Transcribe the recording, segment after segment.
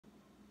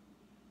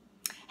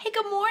Hey,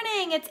 good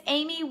morning. It's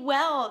Amy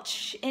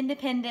Welch,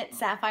 Independent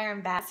Sapphire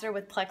Ambassador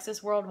with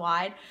Plexus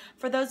Worldwide.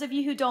 For those of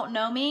you who don't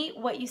know me,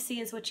 what you see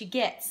is what you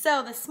get.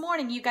 So this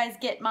morning, you guys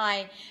get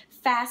my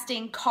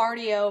fasting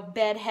cardio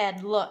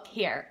bedhead look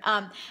here.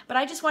 But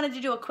I just wanted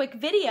to do a quick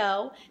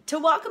video to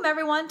welcome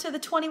everyone to the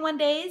 21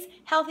 Days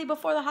Healthy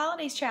Before the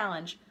Holidays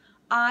Challenge.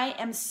 I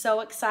am so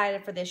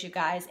excited for this, you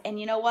guys. And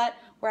you know what?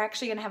 We're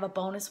actually going to have a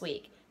bonus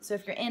week. So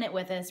if you're in it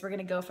with us, we're going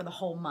to go for the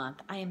whole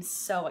month. I am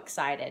so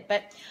excited.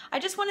 But I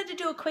just wanted to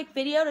do a quick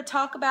video to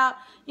talk about,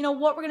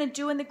 what we're going to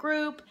do in the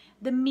group,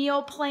 the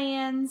meal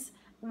plans,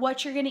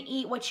 what you're going to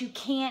eat, what you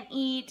can't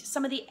eat,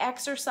 some of the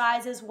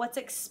exercises, what's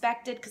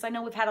expected, because I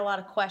know we've had a lot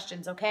of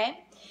questions,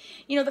 okay?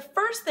 The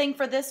first thing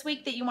for this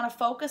week that you want to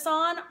focus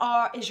on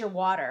is your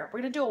water.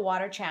 We're going to do a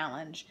water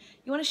challenge.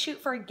 You want to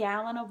shoot for 1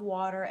 gallon of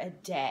water a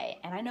day.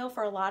 And I know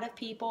for a lot of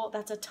people,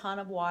 that's a ton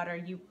of water.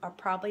 You are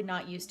probably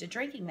not used to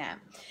drinking that.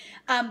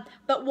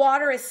 But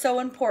water is so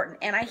important.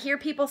 And I hear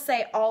people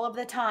say all of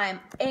the time,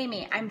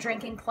 Amy, I'm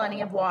drinking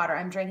plenty of water.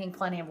 I'm drinking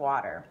plenty of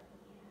water.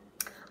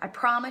 I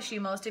promise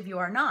you, most of you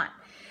are not.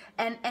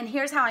 And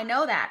here's how I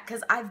know that,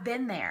 because I've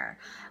been there.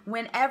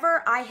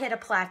 Whenever I hit a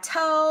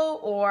plateau,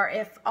 or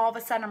if all of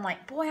a sudden I'm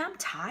like, boy, I'm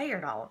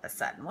tired all of a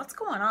sudden, what's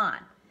going on?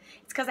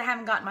 It's because I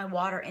haven't gotten my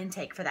water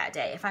intake for that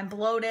day. If I'm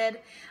bloated,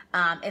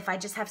 if I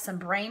just have some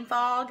brain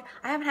fog,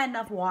 I haven't had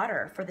enough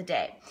water for the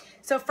day.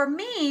 So for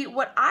me,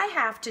 what I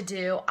have to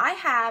do, I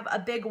have a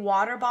big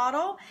water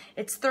bottle.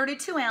 It's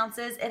 32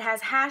 ounces. It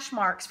has hash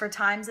marks for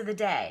times of the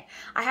day.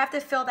 I have to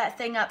fill that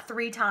thing up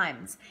 3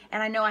 times,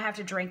 and I know I have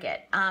to drink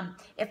it.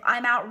 If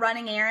I'm out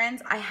running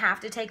errands, I have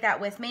to take that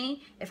with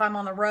me. If I'm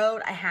on the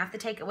road, I have to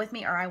take it with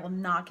me, or I will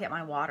not get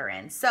my water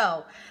in.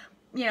 So,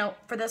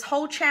 for this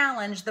whole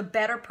challenge, the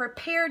better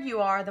prepared you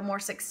are, the more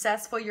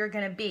successful you're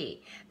going to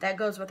be. That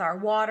goes with our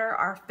water,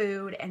 our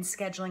food, and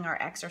scheduling our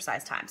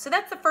exercise time. So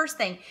that's the first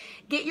thing.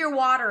 Get your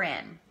water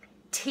in.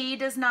 Tea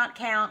does not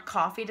count.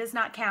 Coffee does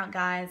not count,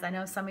 guys. I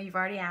know some of you are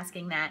already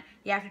asking that.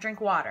 You have to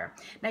drink water.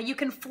 Now, you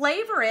can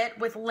flavor it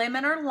with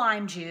lemon or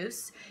lime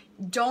juice.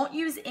 Don't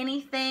use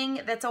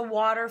anything that's a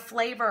water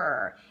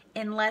flavorer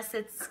unless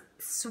it's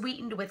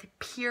sweetened with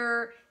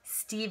pure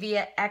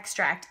stevia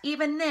extract.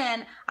 Even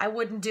then, I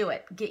wouldn't do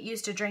it. Get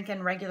used to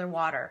drinking regular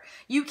water.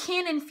 You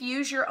can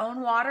infuse your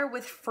own water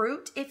with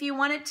fruit if you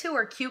wanted to,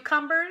 or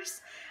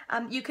cucumbers.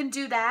 You can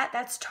do that.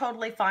 That's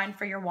totally fine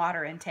for your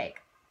water intake.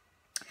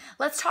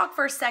 Let's talk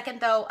for a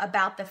second, though,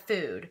 about the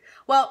food.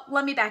 Well,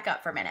 let me back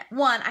up for a minute.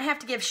 One, I have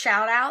to give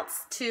shout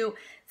outs to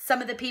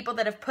some of the people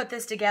that have put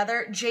this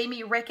together.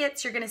 Jamie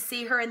Ricketts, you're going to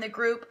see her in the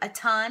group a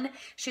ton.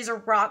 She's a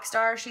rock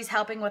star. She's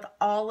helping with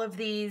all of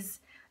these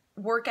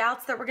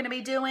workouts that we're going to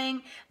be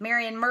doing.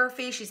 Marion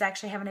Murphy, she's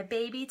actually having a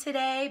baby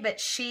today, but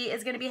she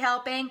is going to be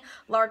helping.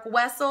 Lark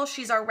Wessel,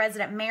 she's our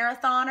resident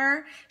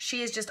marathoner.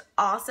 She is just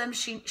awesome.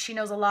 She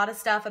knows a lot of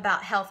stuff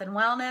about health and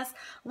wellness.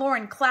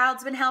 Lauren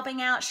Cloud's been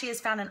helping out. She has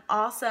found an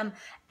awesome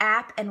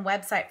app and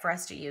website for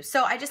us to use.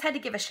 So I just had to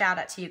give a shout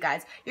out to you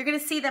guys. You're going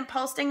to see them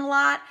posting a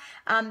lot.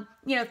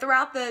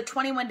 Throughout the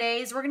 21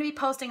 days, we're going to be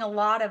posting a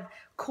lot of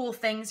cool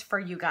things for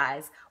you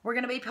guys. We're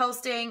going to be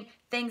posting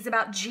things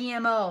about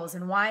GMOs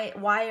and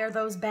why are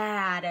those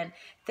bad, and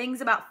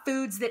things about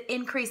foods that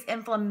increase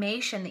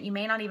inflammation that you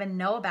may not even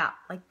know about,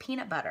 like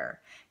peanut butter,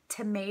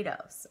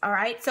 tomatoes. All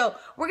right, so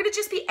we're going to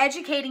just be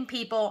educating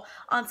people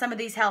on some of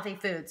these healthy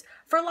foods.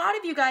 For a lot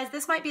of you guys,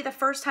 this might be the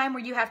first time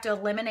where you have to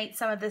eliminate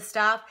some of this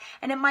stuff,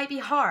 and it might be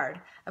hard.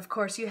 Of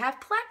course, you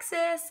have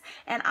Plexus,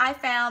 and I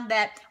found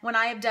that when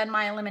I have done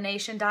my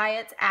elimination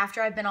diets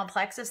after I've been on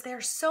Plexus,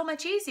 they're so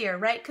much easier,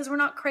 right? Because we're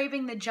not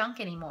craving the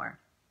junk anymore.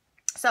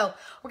 So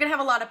we're going to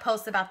have a lot of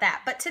posts about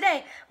that. But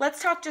today,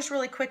 let's talk just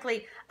really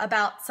quickly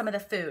about some of the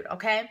food,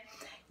 okay?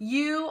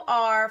 You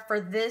are, for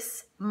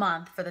this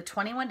month, for the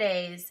 21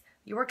 days,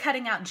 you are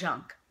cutting out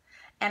junk.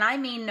 And I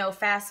mean no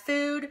fast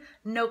food,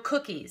 no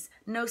cookies,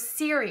 no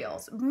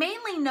cereals,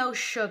 mainly no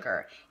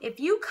sugar. If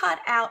you cut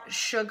out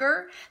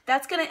sugar,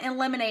 that's going to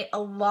eliminate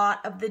a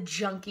lot of the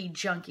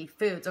junky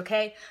foods,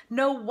 okay?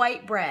 No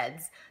white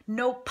breads,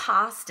 no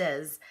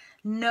pastas,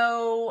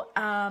 no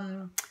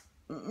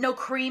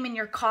cream in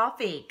your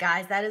coffee.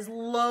 Guys, that is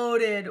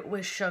loaded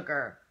with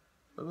sugar.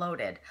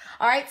 Loaded.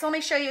 All right, so let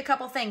me show you a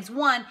couple things.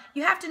 One,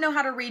 you have to know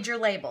how to read your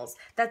labels.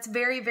 That's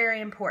very, very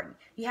important.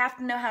 You have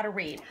to know how to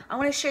read. I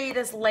want to show you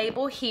this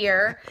label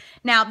here.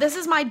 Now, this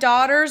is my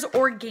daughter's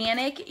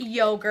organic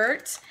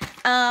yogurt.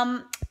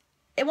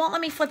 It won't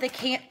let me flip the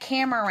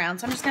camera around,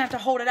 so I'm just going to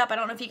have to hold it up. I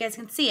don't know if you guys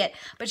can see it,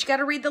 but you got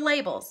to read the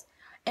labels.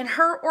 In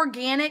her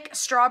organic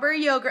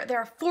strawberry yogurt, there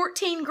are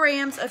 14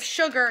 grams of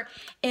sugar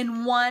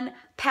in 1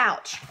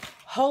 pouch.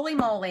 Holy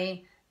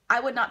moly. I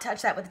would not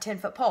touch that with a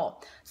 10-foot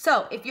pole.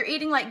 So if you're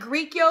eating like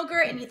Greek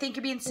yogurt and you think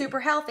you're being super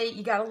healthy,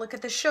 you got to look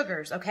at the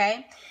sugars,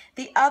 okay?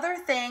 The other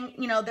thing,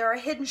 there are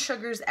hidden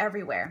sugars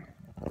everywhere.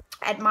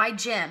 At my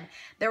gym,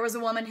 there was a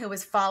woman who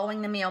was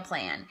following the meal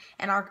plan.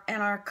 And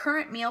our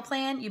current meal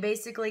plan, you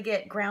basically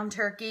get ground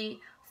turkey,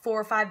 4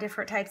 or 5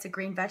 different types of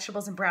green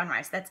vegetables, and brown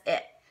rice. That's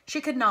it.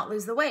 She could not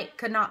lose the weight.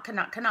 Could not.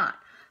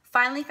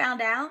 Finally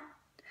found out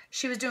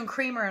she was doing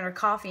creamer in her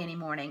coffee any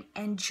morning,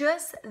 and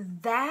just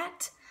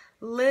that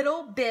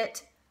little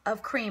bit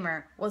of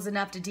creamer was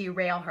enough to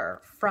derail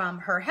her from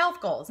her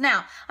health goals.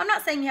 Now, I'm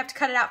not saying you have to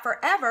cut it out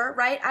forever,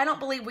 right? I don't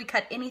believe we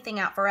cut anything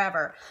out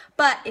forever.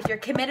 But if you're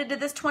committed to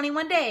this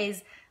 21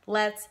 days,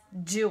 let's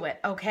do it,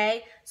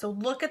 okay? So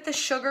look at the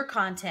sugar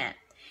content.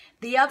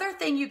 The other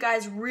thing you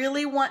guys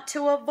really want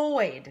to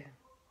avoid,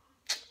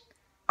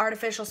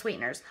 artificial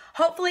sweeteners.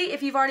 Hopefully,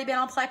 if you've already been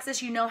on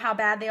Plexus, you know how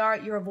bad they are.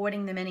 You're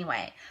avoiding them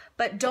anyway.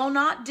 But do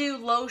not do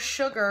low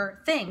sugar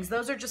things.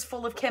 Those are just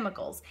full of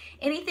chemicals.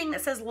 Anything that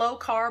says low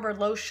carb or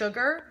low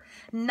sugar,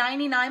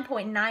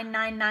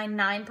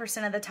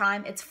 99.9999% of the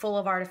time, it's full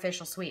of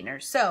artificial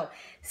sweeteners. So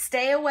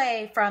stay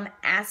away from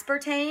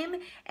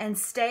aspartame and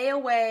stay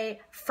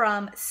away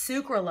from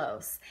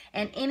sucralose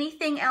and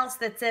anything else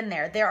that's in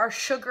there. There are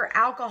sugar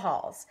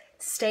alcohols.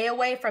 Stay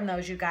away from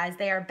those, you guys.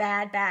 They are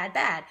bad, bad,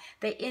 bad.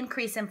 They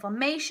increase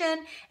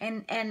inflammation,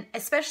 and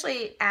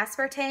especially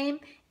aspartame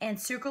and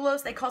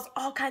sucralose, they cause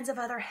all kinds of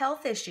other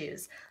health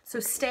issues. So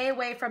stay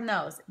away from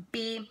those.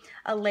 Be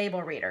a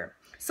label reader.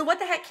 So what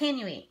the heck can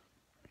you eat?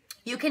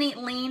 You can eat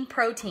lean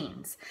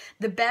proteins.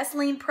 The best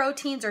lean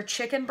proteins are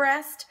chicken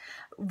breast,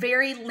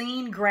 very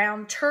lean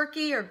ground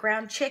turkey or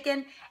ground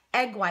chicken,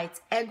 egg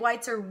whites. Egg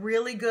whites are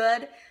really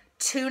good.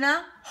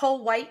 Tuna,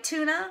 whole white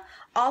tuna,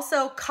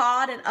 also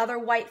cod and other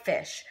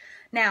whitefish.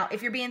 Now,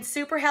 if you're being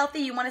super healthy,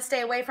 you want to stay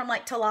away from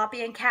like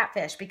tilapia and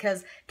catfish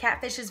because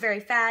catfish is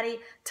very fatty.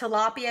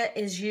 Tilapia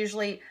is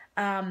usually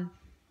farm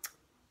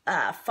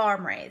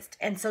raised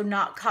and so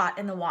not caught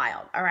in the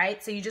wild, all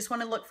right? So you just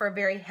want to look for a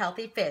very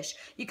healthy fish.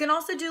 You can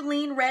also do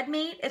lean red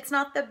meat. It's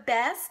not the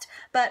best,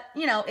 but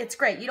you know, it's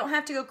great. You don't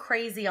have to go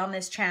crazy on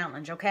this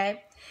challenge,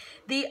 okay?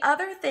 The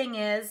other thing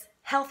is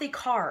healthy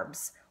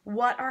carbs.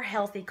 What are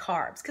healthy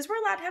carbs? Because we're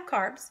allowed to have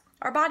carbs.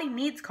 Our body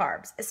needs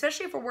carbs,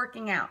 especially if we're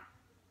working out.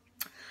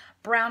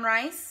 Brown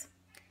rice,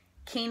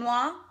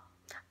 quinoa,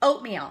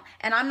 oatmeal.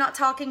 And I'm not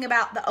talking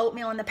about the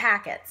oatmeal in the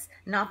packets,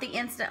 not the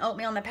instant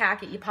oatmeal in the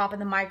packet you pop in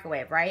the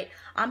microwave, right?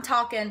 I'm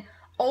talking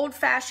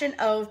old-fashioned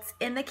oats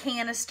in the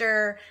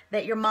canister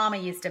that your mama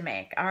used to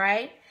make, all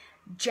right?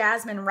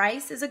 Jasmine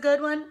rice is a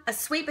good one. A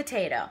sweet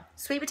potato.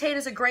 Sweet potato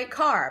is a great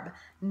carb.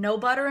 No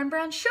butter and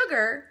brown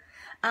sugar.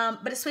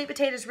 But a sweet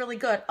potato is really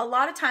good. A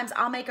lot of times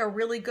I'll make a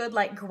really good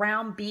like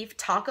ground beef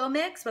taco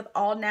mix with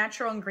all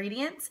natural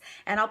ingredients,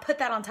 and I'll put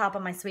that on top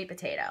of my sweet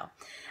potato.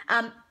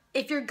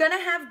 If you're gonna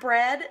have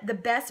bread, the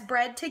best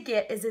bread to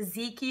get is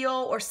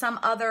Ezekiel or some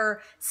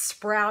other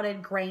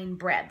sprouted grain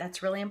bread.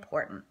 That's really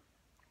important.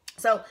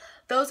 So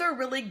those are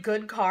really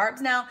good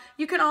carbs. Now,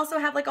 you can also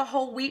have like a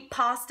whole wheat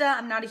pasta.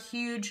 I'm not a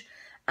huge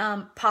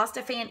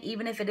pasta fan,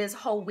 even if it is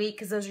whole wheat,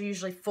 because those are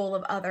usually full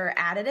of other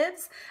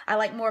additives. I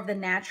like more of the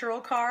natural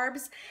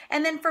carbs.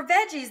 And then for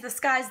veggies, the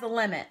sky's the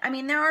limit. I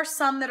mean, there are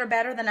some that are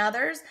better than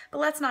others, but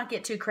let's not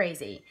get too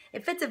crazy.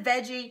 If it's a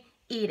veggie,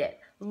 eat it.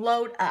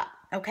 Load up,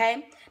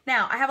 okay?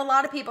 Now, I have a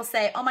lot of people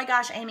say, oh my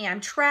gosh, Amy, I'm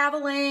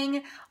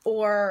traveling,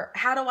 or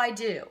how do I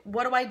do?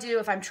 What do I do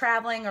if I'm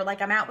traveling, or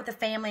like I'm out with the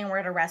family and we're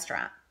at a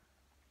restaurant?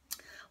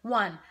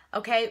 One,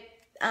 okay,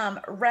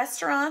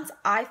 restaurants,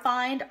 I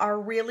find, are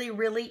really,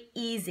 really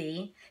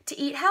easy to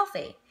eat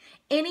healthy.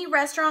 Any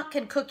restaurant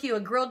can cook you a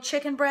grilled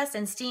chicken breast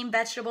and steamed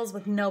vegetables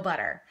with no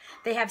butter.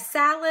 They have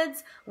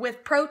salads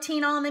with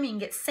protein on them. You can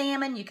get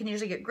salmon. You can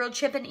usually get grilled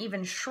chicken,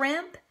 even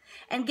shrimp,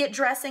 and get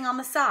dressing on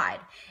the side.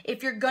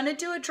 If you're going to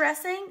do a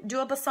dressing, do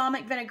a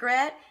balsamic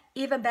vinaigrette.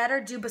 Even better,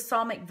 do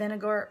balsamic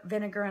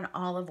vinegar and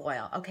olive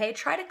oil, okay?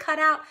 Try to cut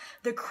out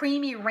the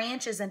creamy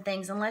ranches and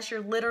things unless you're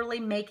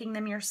literally making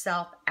them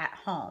yourself at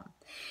home.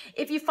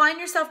 If you find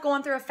yourself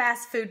going through a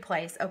fast food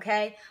place,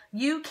 okay,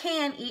 you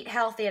can eat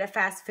healthy at a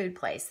fast food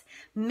place.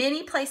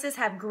 Many places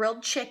have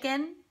grilled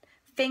chicken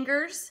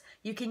fingers.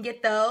 You can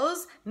get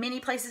those. Many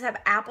places have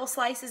apple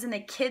slices in the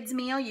kids'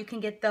 meal. You can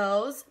get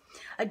those.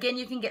 Again,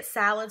 you can get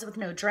salads with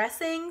no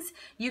dressings.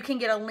 You can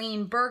get a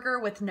lean burger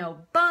with no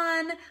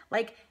bun.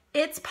 Like,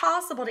 it's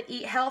possible to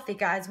eat healthy,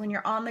 guys, when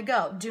you're on the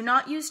go. Do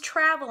not use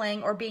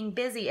traveling or being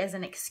busy as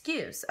an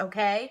excuse,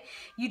 okay?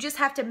 You just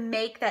have to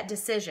make that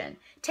decision.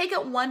 Take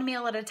it one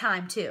meal at a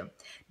time, too.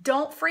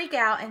 Don't freak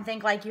out and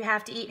think like you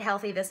have to eat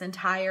healthy this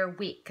entire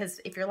week, because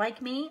if you're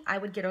like me, I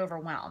would get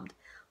overwhelmed.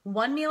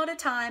 One meal at a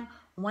time,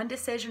 one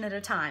decision at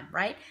a time,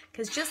 right?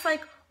 Because just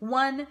like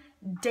one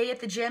day at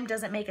the gym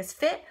doesn't make us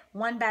fit,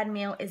 one bad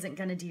meal isn't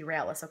going to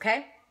derail us,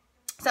 okay?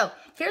 So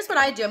here's what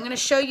I do. I'm going to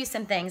show you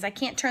some things. I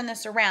can't turn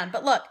this around,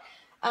 but look.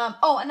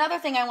 Oh, another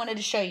thing I wanted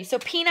to show you. So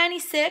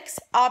P96,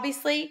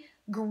 obviously,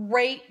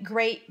 great,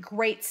 great,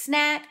 great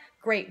snack,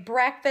 great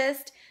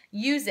breakfast.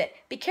 Use it.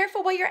 Be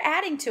careful what you're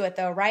adding to it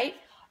though, right?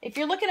 If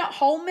you're looking at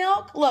whole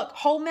milk, look,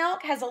 whole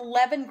milk has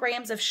 11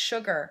 grams of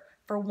sugar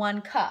for 1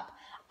 cup.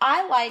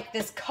 I like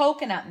this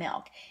coconut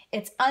milk.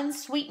 It's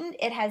unsweetened.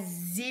 It has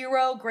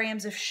 0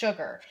 grams of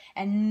sugar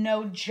and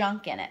no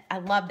junk in it. I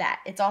love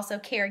that. It's also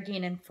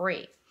carrageenan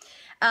free.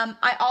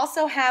 I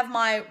also have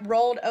my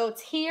rolled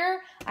oats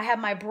here. I have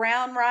my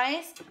brown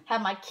rice,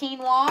 have my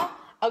quinoa,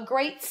 a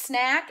great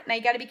snack. Now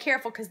you got to be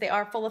careful because they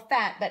are full of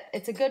fat, but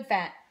it's a good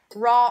fat.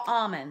 raw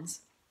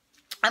almonds.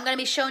 I'm going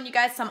to be showing you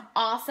guys some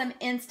awesome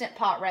Instant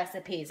Pot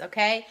recipes,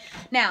 okay?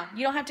 Now,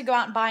 you don't have to go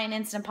out and buy an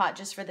Instant Pot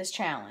just for this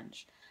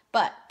challenge,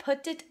 but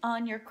put it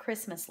on your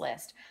Christmas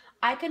list.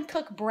 I can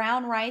cook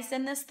brown rice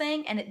in this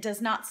thing and it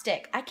does not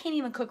stick. I can't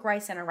even cook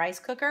rice in a rice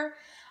cooker.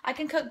 I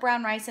can cook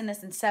brown rice in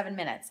this in 7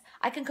 minutes.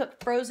 I can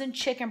cook frozen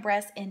chicken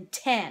breast in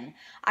 10.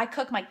 I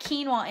cook my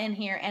quinoa in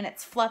here and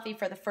it's fluffy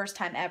for the first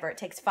time ever. It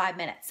takes 5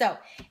 minutes. So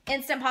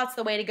Instant Pot's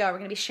the way to go. We're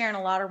going to be sharing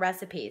a lot of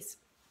recipes.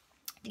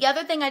 The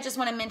other thing I just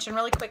want to mention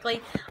really quickly,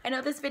 I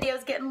know this video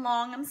is getting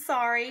long, I'm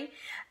sorry,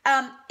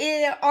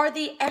 are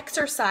the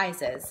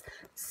exercises.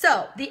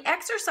 So the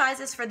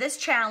exercises for this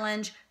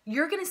challenge,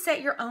 you're going to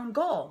set your own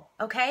goal,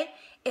 okay?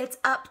 It's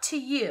up to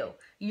you.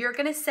 You're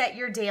going to set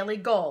your daily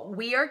goal.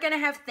 We are going to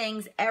have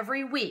things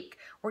every week.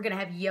 We're going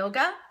to have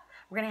yoga,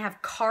 we're going to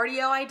have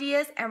cardio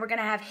ideas, and we're going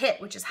to have HIIT,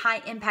 which is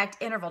high impact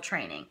interval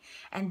training.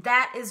 And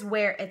that is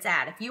where it's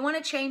at. If you want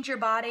to change your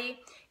body,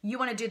 you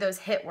want to do those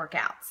HIIT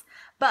workouts.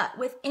 But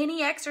with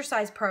any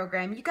exercise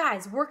program, you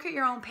guys work at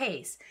your own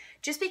pace.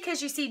 Just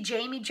because you see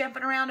Jamie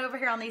jumping around over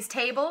here on these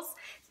tables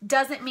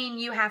doesn't mean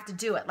you have to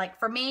do it. Like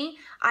for me,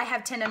 I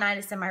have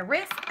tendonitis in my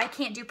wrist. I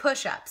can't do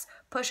push-ups.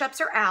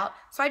 Push-ups are out,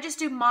 so I just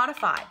do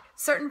modified.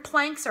 Certain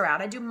planks are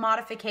out. I do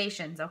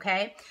modifications,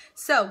 okay?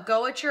 So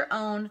go at your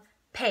own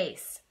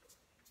pace.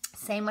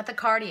 Same with the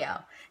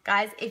cardio.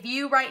 Guys, if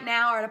you right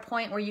now are at a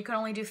point where you can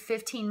only do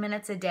 15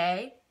 minutes a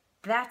day,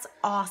 that's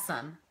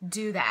awesome.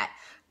 Do that.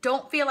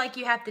 Don't feel like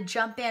you have to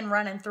jump in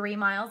running 3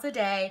 miles a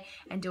day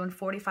and doing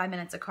 45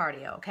 minutes of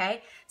cardio,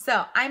 okay?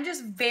 So I'm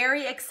just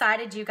very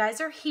excited you guys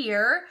are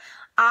here.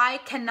 I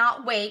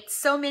cannot wait.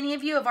 So many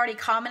of you have already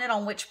commented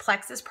on which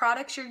Plexus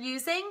products you're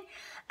using.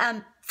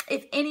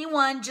 If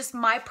anyone, just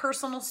my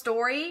personal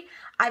story,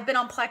 I've been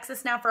on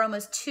Plexus now for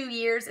almost 2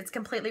 years. It's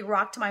completely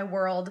rocked my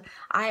world.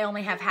 I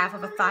only have half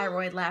of a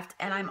thyroid left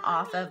and I'm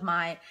off of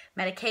my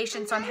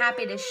medication, so I'm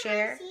happy to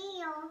share.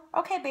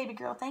 Okay, baby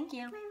girl, thank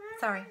you.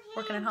 Sorry,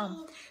 working at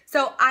home.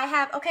 So I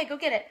have, okay, go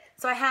get it.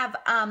 So I have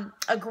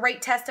a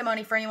great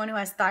testimony for anyone who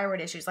has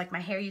thyroid issues. Like my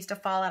hair used to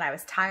fall out, I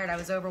was tired, I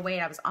was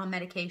overweight, I was on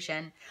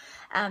medication.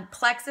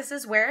 Plexus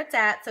is where it's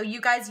at. So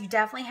you guys, you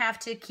definitely have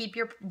to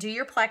do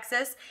your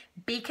Plexus.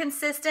 Be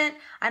consistent.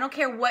 I don't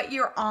care what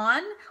you're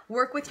on.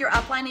 Work with your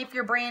upline if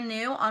you're brand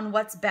new on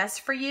what's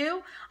best for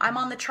you. I'm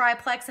on the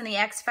Triplex and the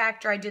X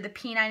Factor. I do the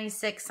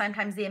P96,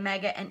 sometimes the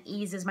Omega, and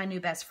Ease is my new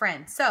best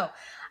friend. So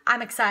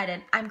I'm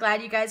excited. I'm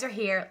glad you guys are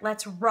here.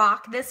 Let's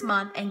rock this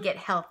month and get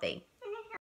healthy.